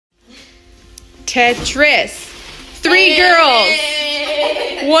Tetris. 3 girls.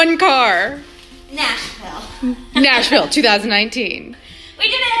 1 car. Nashville 2019. We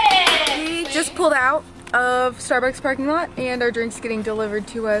did it! We just pulled out of Starbucks parking lot and our drinks getting delivered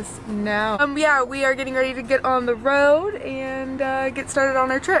to us now. Yeah, we are getting ready to get on the road and get started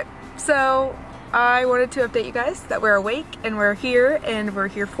on our trip. So I wanted to update you guys that we're awake and we're here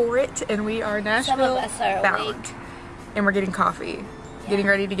for it, and we are Nashville Some of us are bound. awake. And we're getting coffee. Yeah. Getting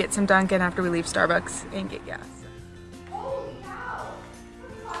ready to get some Dunkin' after we leave Starbucks and get gas. Holy cow!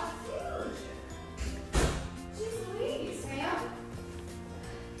 That's huge! Jeez Louise, man.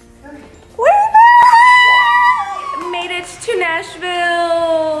 Okay. We're back! Made it to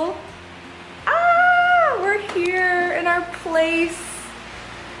Nashville. Ah, we're here in our place.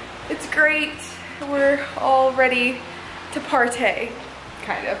 It's great. We're all ready to partay,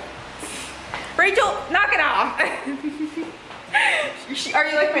 kind of. Rachel, knock it off. Are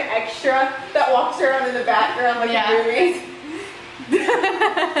you like my extra that walks around in the background like a movie?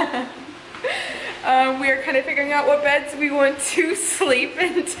 We are kind of figuring out what beds we want to sleep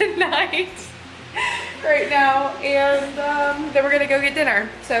in tonight right now, and then we're gonna go get dinner.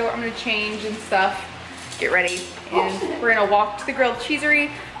 So I'm gonna change and stuff, get ready, and we're gonna walk to the grilled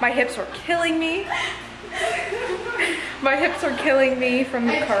cheesery. My hips were killing me. My hips are killing me from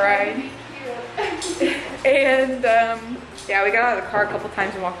the car ride. And yeah, we got out of the car a couple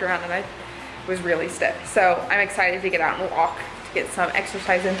times and walked around, and I was really stiff. So I'm excited to get out and walk to get some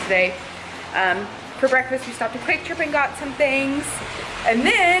exercise in today. For breakfast, we stopped at Quick Trip and got some things. And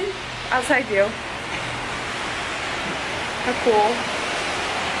then, outside view, how cool.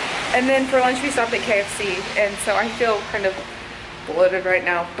 And then for lunch, we stopped at KFC. And so I feel kind of bloated right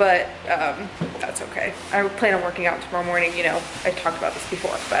now, but that's okay. I plan on working out tomorrow morning. You know, I talked about this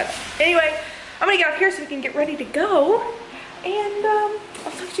before. But anyway, I'm gonna get out here so we can get ready to go. And I'll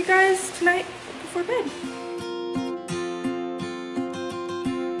talk to you guys tonight before bed.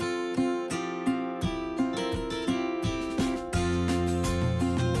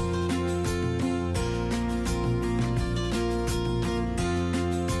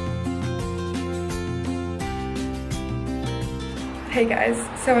 Hey guys,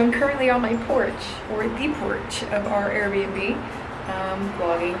 so I'm currently on my porch, or the porch of our Airbnb,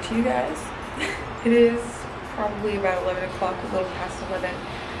 vlogging to you guys. It is probably about 11 o'clock, a little past 11,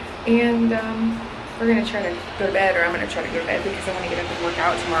 and we're gonna try to go to bed, or I'm gonna try to go to bed because I want to get up and work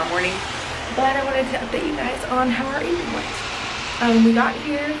out tomorrow morning. But I wanted to update you guys on how our evening went. We got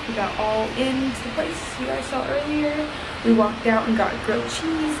here, we got all into the place you guys saw earlier. We walked out and got grilled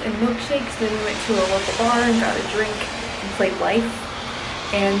cheese and milkshakes, then we went to a local bar and got a drink and played Life.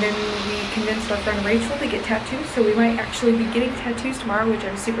 And then we convinced our friend Rachel to get tattoos, so we might actually be getting tattoos tomorrow, which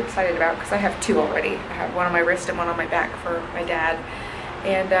I'm super excited about because I have 2 already. I have one on my wrist and one on my back for my dad.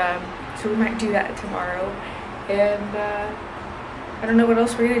 And so we might do that tomorrow. And I don't know what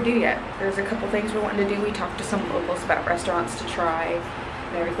else we're gonna do yet. There's a couple things we wanted to do. We talked to some locals about restaurants to try and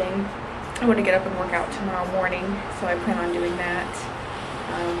everything. I want to get up and work out tomorrow morning, so I plan on doing that.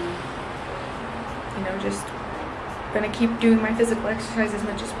 You know, just gonna keep doing my physical exercise as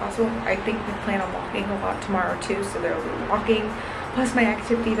much as possible. I think we plan on walking a lot tomorrow too, so there will be walking plus my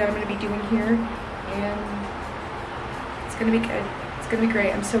activity that I'm gonna be doing here, and it's gonna be good. It's gonna be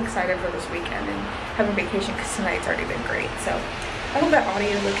great. I'm so excited for this weekend and having vacation because tonight's already been great. So I hope that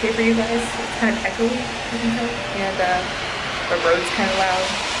audio is okay for you guys. It's kind of echoey, you can tell, and the road's kind of loud,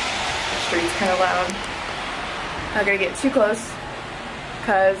 the street's kind of loud. I'm not gonna get too close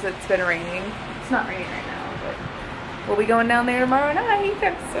because it's been raining. It's not raining right now. We'll be going down there tomorrow night.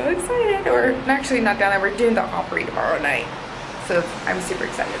 I'm so excited. Or actually not down there, we're doing the Opry tomorrow night. So I'm super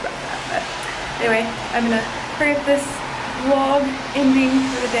excited about that. But anyway, I'm gonna hurry up this vlog ending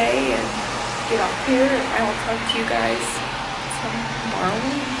for the day and get off here. I will talk to you guys tomorrow.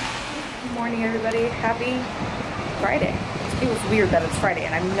 Good morning everybody. Happy Friday. It was weird that it's Friday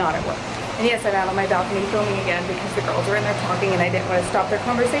and I'm not at work. And yes, I'm out on my balcony filming again because the girls were in there talking and I didn't want to stop their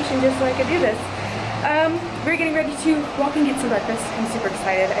conversation just so I could do this. We're getting ready to walk and get some breakfast. I'm super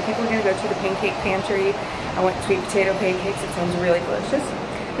excited. I think we're gonna go to the pancake pantry. I want sweet potato pancakes. It sounds really delicious.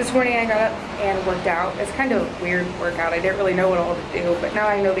 This morning I got up and worked out. It's kind of a weird workout. I didn't really know what all to do, but now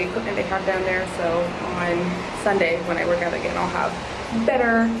I know the equipment they have down there. So on Sunday when I work out again, I'll have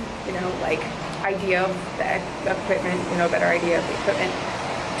better, you know, like idea of the equipment, you know, better idea of the equipment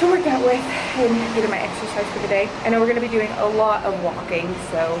to work out with and get in my exercise for the day. I know we're gonna be doing a lot of walking,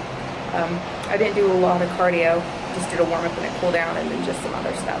 so I didn't do a lot of cardio, just did a warm-up and a cool down and then just some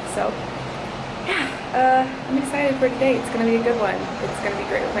other stuff. So yeah, I'm excited for today. It's gonna be a good one. It's gonna be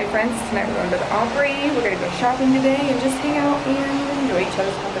great with my friends. Tonight we're going to the Opry, we're gonna go shopping today and just hang out and enjoy each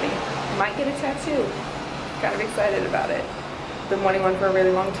other's company. might get a tattoo. Kind of excited about it. Been wanting one for a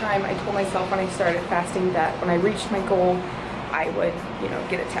really long time. I told myself when I started fasting that when I reached my goal, I would, you know,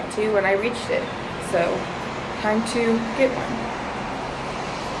 get a tattoo, and I reached it. So, time to get one.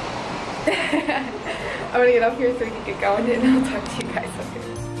 I'm gonna get up here so we can get going, and I'll talk to you guys later.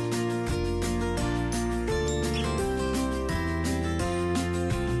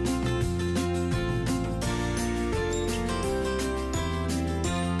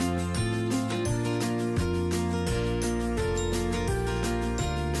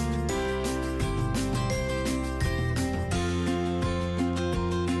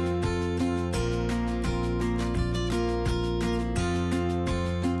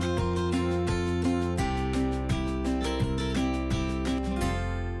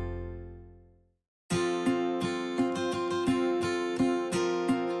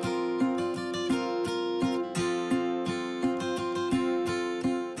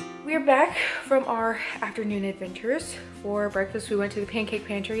 We're back from our afternoon adventures. For breakfast, we went to the pancake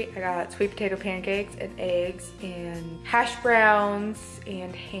pantry. I got sweet potato pancakes and eggs and hash browns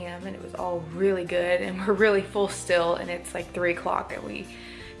and ham, and it was all really good, and we're really full still, and it's like 3 o'clock, and we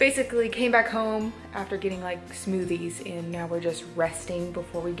basically came back home after getting like smoothies, and now we're just resting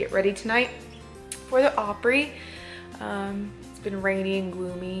before we get ready tonight for the Opry. It's been rainy and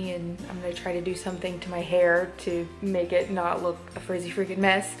gloomy, and I'm gonna try to do something to my hair to make it not look a frizzy freaking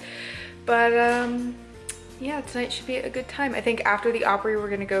mess. But yeah, tonight should be a good time. I think after the Opry, we're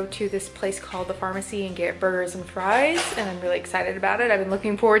gonna go to this place called the Pharmacy and get burgers and fries, and I'm really excited about it. I've been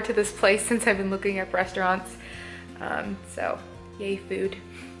looking forward to this place since I've been looking up restaurants. So yay, food.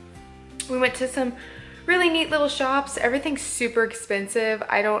 We went to some really neat little shops. Everything's super expensive.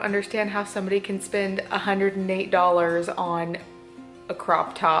 I don't understand how somebody can spend $108 on a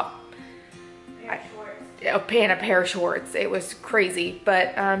crop top and a pair of shorts. It was crazy,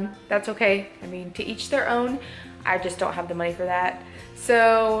 but that's okay. I mean, to each their own. I just don't have the money for that.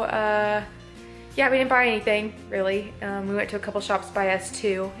 So yeah, we didn't buy anything really. We went to a couple shops by us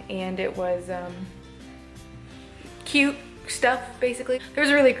too, and it was cute stuff basically. There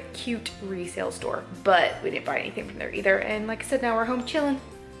was a really cute resale store, but we didn't buy anything from there either. And like I said, now we're home chilling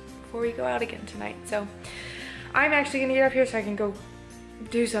before we go out again tonight. So I'm actually gonna get up here so I can go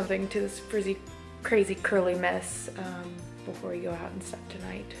do something to this frizzy, crazy, curly mess before we go out and stuff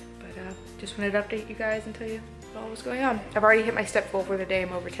tonight. But just wanted to update you guys and tell you what all was going on. I've already hit my step goal for the day.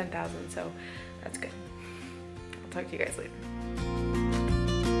 I'm over 10,000, so that's good. I'll talk to you guys later.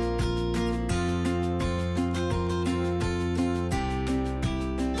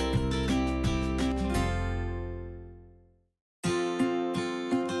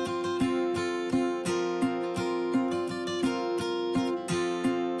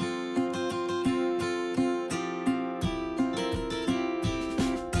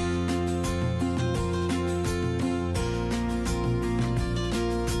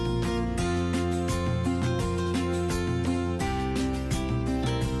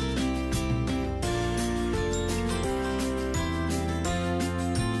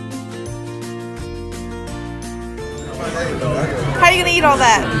 How are you gonna eat all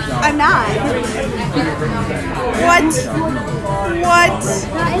that? I'm not. What? What?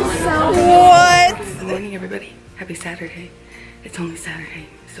 That is so What? Good morning, everybody. Happy Saturday. It's only Saturday.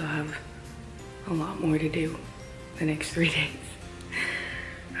 We still have a lot more to do the next 3 days.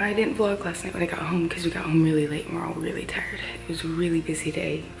 I didn't vlog last night when I got home because we got home really late and we're all really tired. It was a really busy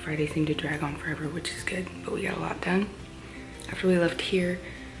day. Friday seemed to drag on forever, which is good, but we got a lot done. After we left here,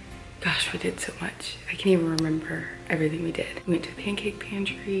 gosh, we did so much. I can't even remember everything we did. We went to the pancake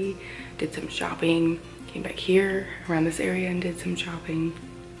pantry, did some shopping, came back here around this area and did some shopping,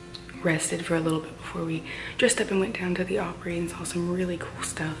 rested for a little bit before we dressed up and went down to the Opry and saw some really cool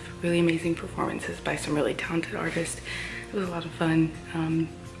stuff, really amazing performances by some really talented artists. It was a lot of fun.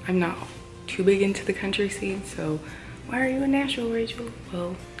 I'm not too big into the country scene, so why are you in Nashville, Rachel?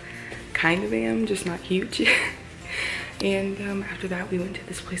 Well, kind of am, just not huge. And after that, we went to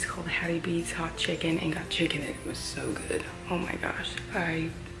this place called Hattie B's Hot Chicken and got chicken. It was so good. Oh my gosh, I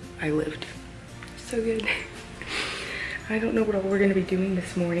lived. So good. I don't know what all we're gonna be doing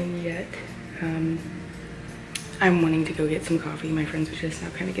this morning yet. I'm wanting to go get some coffee. My friends are just now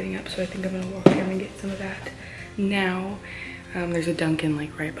kind of getting up, so I think I'm gonna walk down and get some of that now. There's a Dunkin'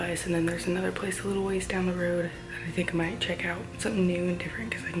 like right by us, and then there's another place a little ways down the road that I think I might check out, something new and different,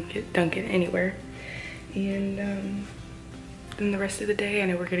 because I can get Dunkin' anywhere. And then the rest of the day, I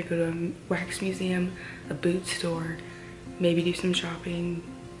know we're gonna go to a wax museum, a boot store, maybe do some shopping.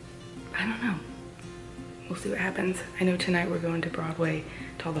 I don't know. We'll see what happens. I know tonight we're going to Broadway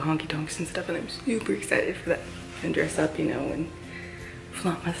to all the honky tonks and stuff, and I'm super excited for that. And dress up, you know, and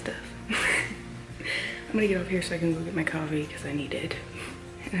flaunt my stuff. I'm gonna get off here so I can go get my coffee because I need it.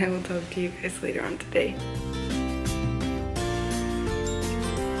 And I will talk to you guys later on today.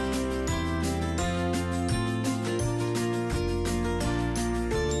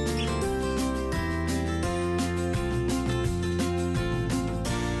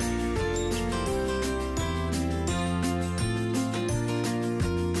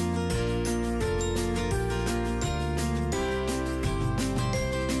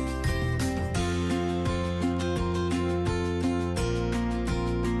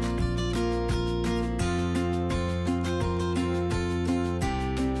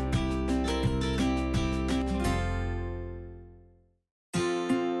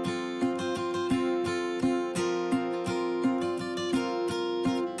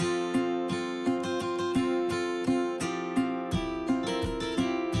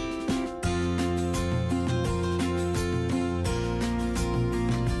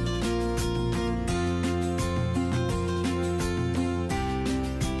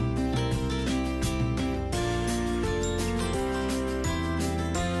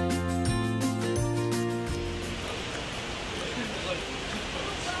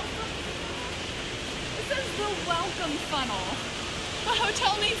 Welcome funnel. The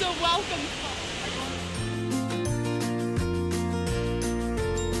hotel needs a welcome funnel.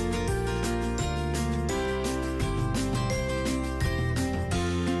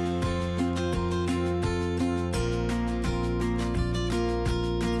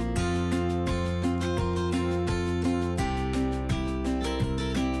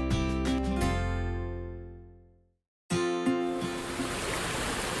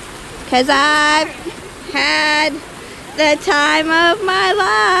 Cause I've had the time of my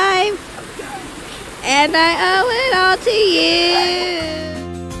life, and I owe it all to you.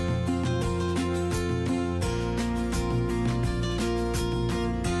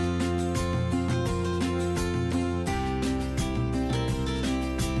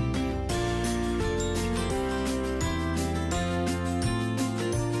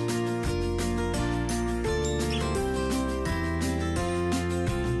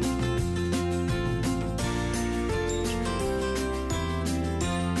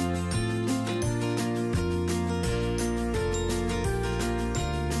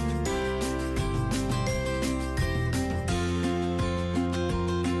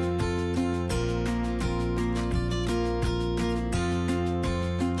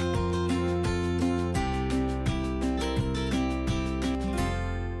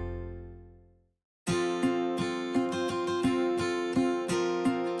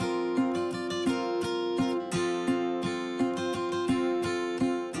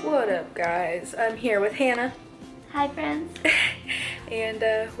 What up, guys? I'm here with Hannah. Hi, friends. And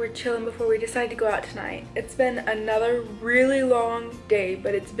we're chilling before we decide to go out tonight. It's been another really long day,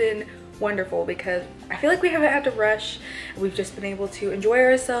 but it's been wonderful because I feel like we haven't had to rush. We've just been able to enjoy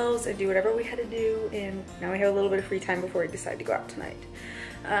ourselves and do whatever we had to do, and now we have a little bit of free time before we decide to go out tonight.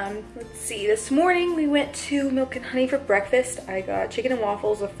 Let's see, this morning we went to Milk and Honey for breakfast. I got chicken and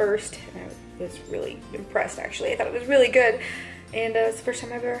waffles the first, and I was really impressed actually. I thought it was really good, and it's the first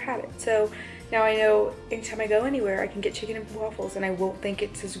time I've ever had it. So now I know anytime I go anywhere I can get chicken and waffles and I won't think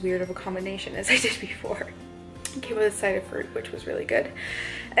it's as weird of a combination as I did before. It came with a side of fruit, which was really good.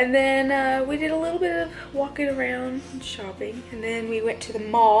 And then we did a little bit of walking around and shopping, and then we went to the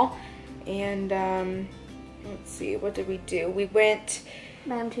mall, and let's see, what did we do? We went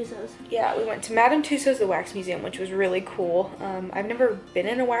Madame Tussauds. Yeah, we went to Madame Tussauds, the wax museum, which was really cool. I've never been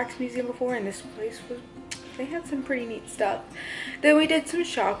in a wax museum before, and this place was, they had some pretty neat stuff. Then we did some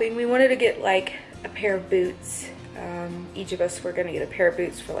shopping. We wanted to get like a pair of boots. Each of us were gonna get a pair of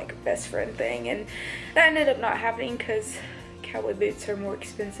boots for like a best friend thing, and that ended up not happening because cowboy boots are more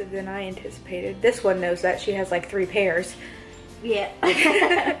expensive than I anticipated. This one knows that. She has like 3 pairs. Yeah.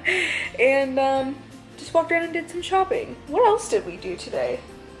 And just walked around and did some shopping. What else did we do today?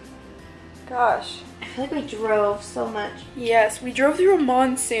 Gosh. I feel like we drove so much. Yes, we drove through a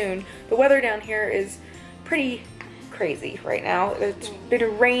monsoon. The weather down here is pretty crazy right now. It's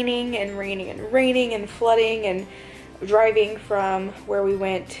been raining and raining and raining and flooding, and driving from where we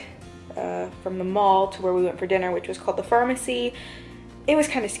went from the mall to where we went for dinner, which was called the Pharmacy. It was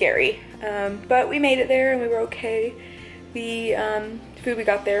kind of scary, but we made it there and we were okay. The food we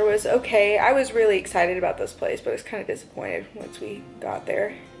got there was okay. I was really excited about this place, but I was kind of disappointed once we got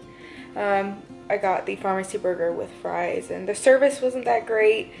there. I got the pharmacy burger with fries, and the service wasn't that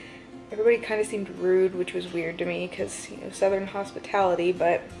great. Everybody kind of seemed rude, which was weird to me because, you know, Southern hospitality,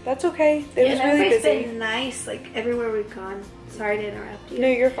 but that's okay. It was really busy. Everybody's been nice, like everywhere we've gone. Sorry to interrupt you. No,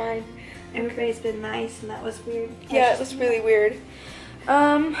 you're fine. Everybody's been nice, and that was weird. Yeah, it was really weird.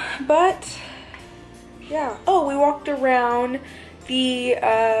 But Yeah. Oh, we walked around the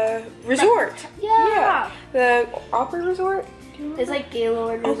resort. Yeah. The Opry Resort. It's like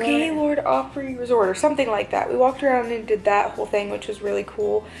Gaylord Resort. Oh, Gaylord Opry Resort or something like that. We walked around and did that whole thing, which was really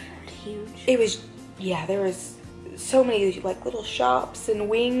cool. Huge. It was, yeah, there was so many like little shops and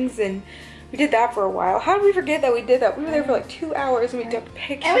wings, and we did that for a while. How did we forget that we did that? We were there for like 2 hours and we took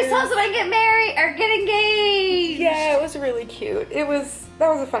pictures. And we saw somebody get married or get engaged. Yeah, it was really cute. That was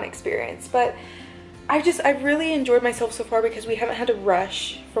a fun experience, but I've really enjoyed myself so far because we haven't had to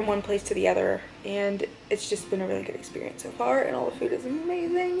rush from one place to the other, and it's just been a really good experience so far, and all the food is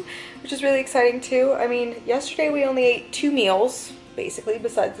amazing, which is really exciting too. I mean, yesterday we only ate 2 meals, basically,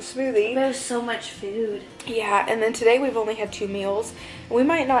 besides the smoothie. There was so much food. Yeah, and then today we've only had 2 meals. We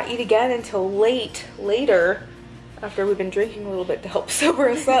might not eat again until later, after we've been drinking a little bit to help sober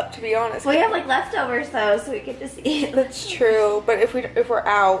us up, to be honest. We have like leftovers though, so we could just eat. That's true, but if we're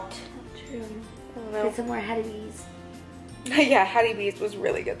out, True. I don't know. Get some more Hattie B's. Yeah, Hattie B's was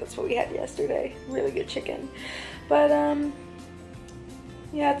really good. That's what we had yesterday. Really good chicken. But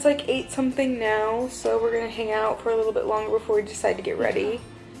yeah, it's like 8 something now, so we're gonna hang out for a little bit longer before we decide to get ready.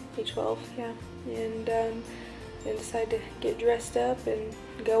 8:12, yeah, and decide to get dressed up and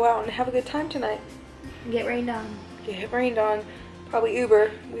go out and have a good time tonight. Get rained on. Get rained on. Probably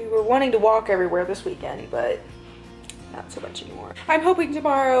Uber. We were wanting to walk everywhere this weekend, but not so much anymore. I'm hoping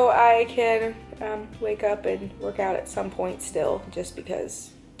tomorrow I can wake up and work out at some point still, just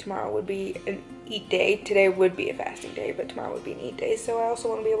because tomorrow would be an eat day. Today would be a fasting day, but tomorrow would be an eat day, so I also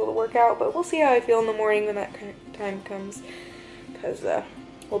want to be able to work out, but we'll see how I feel in the morning when that kind of time comes, because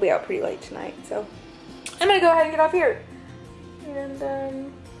we'll be out pretty late tonight. So I'm gonna go ahead and get off here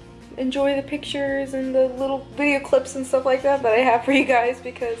and enjoy the pictures and the little video clips and stuff like that I have for you guys,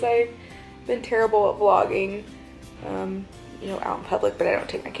 because I've been terrible at vlogging, you know, out in public, but I don't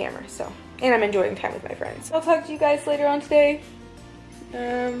take my camera, so. And I'm enjoying time with my friends. I'll talk to you guys later on today.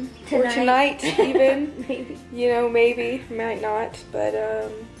 Or tonight even. Maybe. You know, maybe, might not, but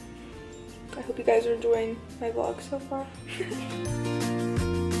I hope you guys are enjoying my vlog so far.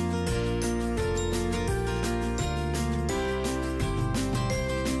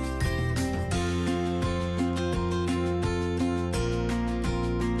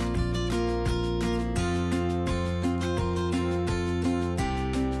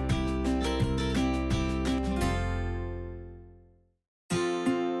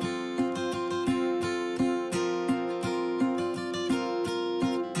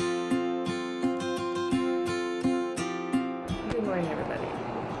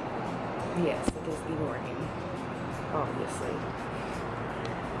 Yes, it is the morning, obviously.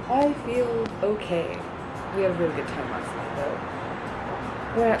 I feel okay. We had a really good time last night, though.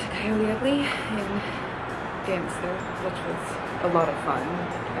 We went out to Coyote Ugly and danced there, which was a lot of fun.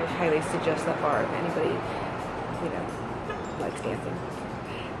 I highly suggest that bar if anybody, you know, likes dancing.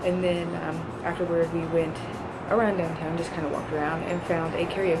 And then afterward, we went around downtown, just kind of walked around and found a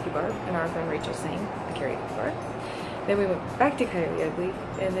karaoke bar, and our friend Rachel sang the karaoke bar. Then we went back to Coyote Ugly,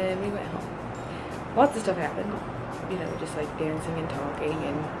 and then we went home. Lots of stuff happened, you know, just like dancing and talking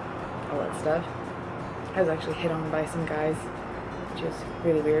and all that stuff. I was actually hit on by some guys, which was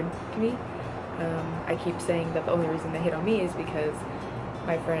really weird to me. I keep saying that the only reason they hit on me is because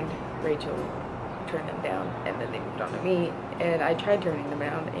my friend Rachel turned them down, and then they moved on to me, and I tried turning them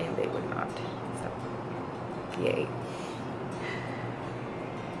down and they would not. So, yay.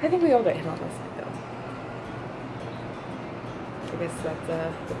 I think we all got hit on this night, though. I guess that's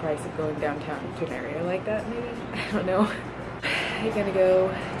the price of going downtown to an area like that, maybe? I don't know. I'm gonna go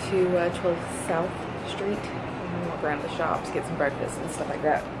to 12 South Street and walk around the shops, get some breakfast and stuff like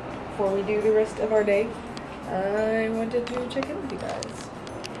that before we do the rest of our day. I wanted to check in with you guys.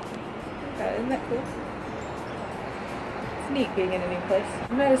 Isn't that cool? It's neat being in a new place.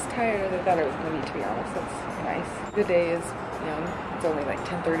 I'm not as tired as I thought I was gonna be, to be honest. That's nice. The day is young. It's only like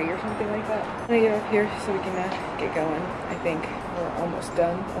 10:30 or something like that. I'm gonna get up here so we can get going. I think we're almost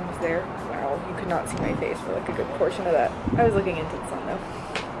done, almost there. Wow, you could not see my face for like a good portion of that. I was looking into the sun though.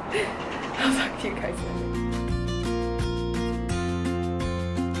 I'll talk to you guys later.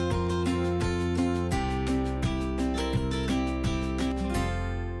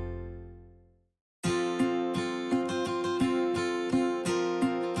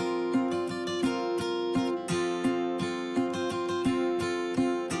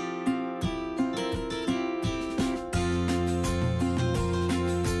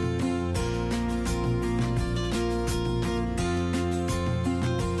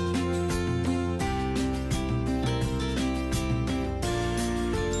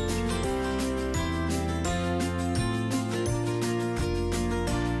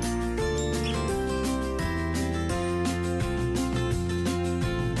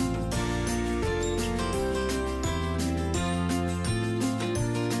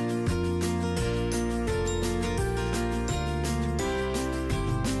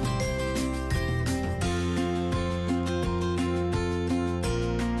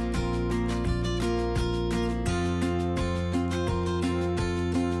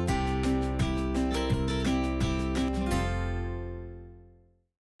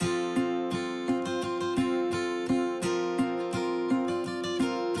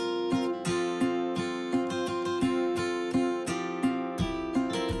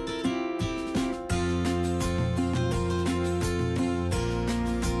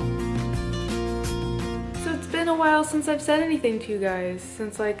 been a while since I've said anything to you guys,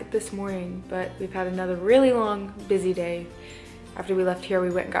 since like this morning, but we've had another really long, busy day. After we left here, we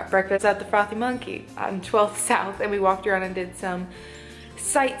went and got breakfast at the Frothy Monkey on 12th South, and we walked around and did some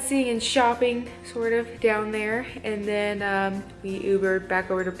sightseeing and shopping, sort of, down there. And then we Ubered back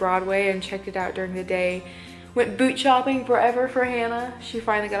over to Broadway and checked it out during the day. Went boot shopping forever for Hannah. She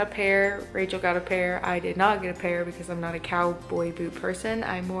finally got a pair. Rachel got a pair. I did not get a pair because I'm not a cowboy boot person.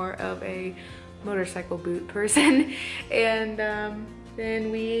 I'm more of a motorcycle boot person. And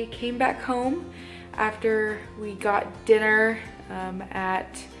then we came back home after we got dinner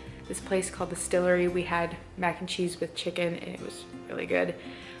at this place called the Distillery. We had mac and cheese with chicken and it was really good.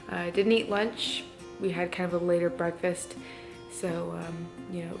 Didn't eat lunch. We had kind of a later breakfast. So,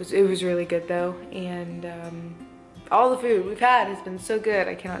 you know, it was really good though. And all the food we've had has been so good.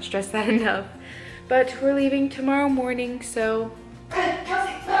 I cannot stress that enough. But we're leaving tomorrow morning, so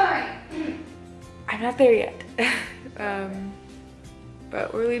I'm not there yet.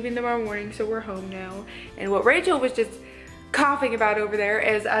 But we're leaving tomorrow morning, so we're home now. And what Rachel was just coughing about over there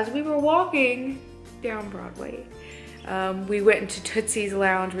is as we were walking down Broadway, we went into Tootsie's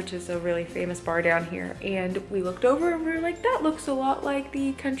Lounge, which is a really famous bar down here, and we looked over and we were like, that looks a lot like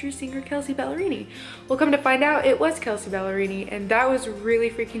the country singer Kelsea Ballerini. Well, come to find out, it was Kelsea Ballerini, and that was really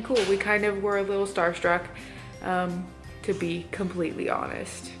freaking cool. We kind of were a little starstruck, to be completely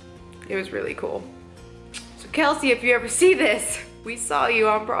honest. It was really cool. So Kelsea, if you ever see this, we saw you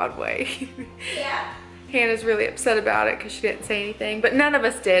on Broadway. Yeah. Hannah's really upset about it because she didn't say anything, but none of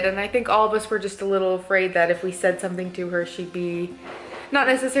us did, and I think all of us were just a little afraid that if we said something to her, she'd be not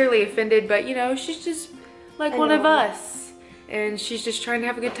necessarily offended, but you know, she's just like one of us, and she's just trying to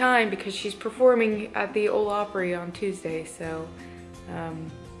have a good time because she's performing at the Old Opry on Tuesday, so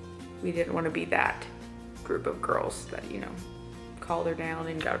we didn't want to be that group of girls that, you know, called her down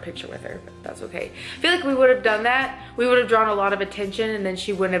and got a picture with her, but that's okay. I feel like we would have done that. We would have drawn a lot of attention and then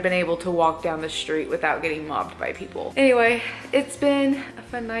she wouldn't have been able to walk down the street without getting mobbed by people. Anyway, it's been a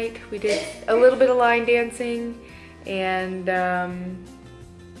fun night. We did a little bit of line dancing and now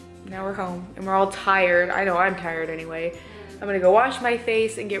we're home and we're all tired. I know I'm tired anyway. I'm gonna go wash my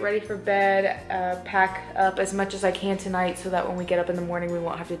face and get ready for bed, pack up as much as I can tonight so that when we get up in the morning we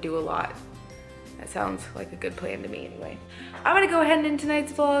won't have to do a lot. That sounds like a good plan to me anyway. I'm gonna go ahead and end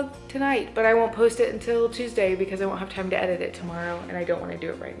tonight's vlog tonight, but I won't post it until Tuesday because I won't have time to edit it tomorrow and I don't wanna do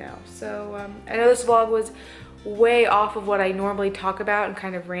it right now. So I know this vlog was way off of what I normally talk about and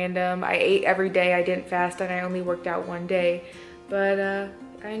kind of random. I ate every day, I didn't fast, and I only worked out one day. But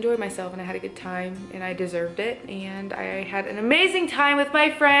I enjoyed myself and I had a good time and I deserved it. And I had an amazing time with my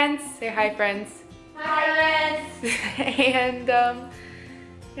friends. Say hi, friends. Hi, friends. And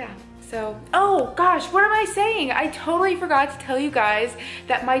yeah. So, oh gosh, what am I saying? I totally forgot to tell you guys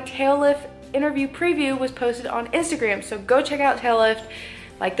that my Tail Lift interview preview was posted on Instagram. So go check out Tail Lift,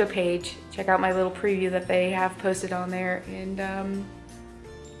 like their page, check out my little preview that they have posted on there, and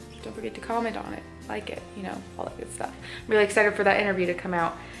don't forget to comment on it, like it, you know, all that good stuff. I'm really excited for that interview to come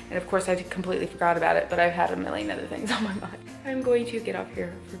out. And of course I completely forgot about it, but I've had a million other things on my mind. I'm going to get off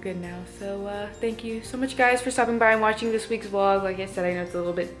here for good now. So thank you so much guys for stopping by and watching this week's vlog. Like I said, I know it's a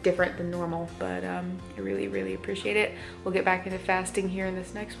little bit different than normal, but I really, really appreciate it. We'll get back into fasting here in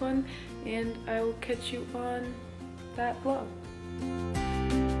this next one, and I will catch you on that vlog.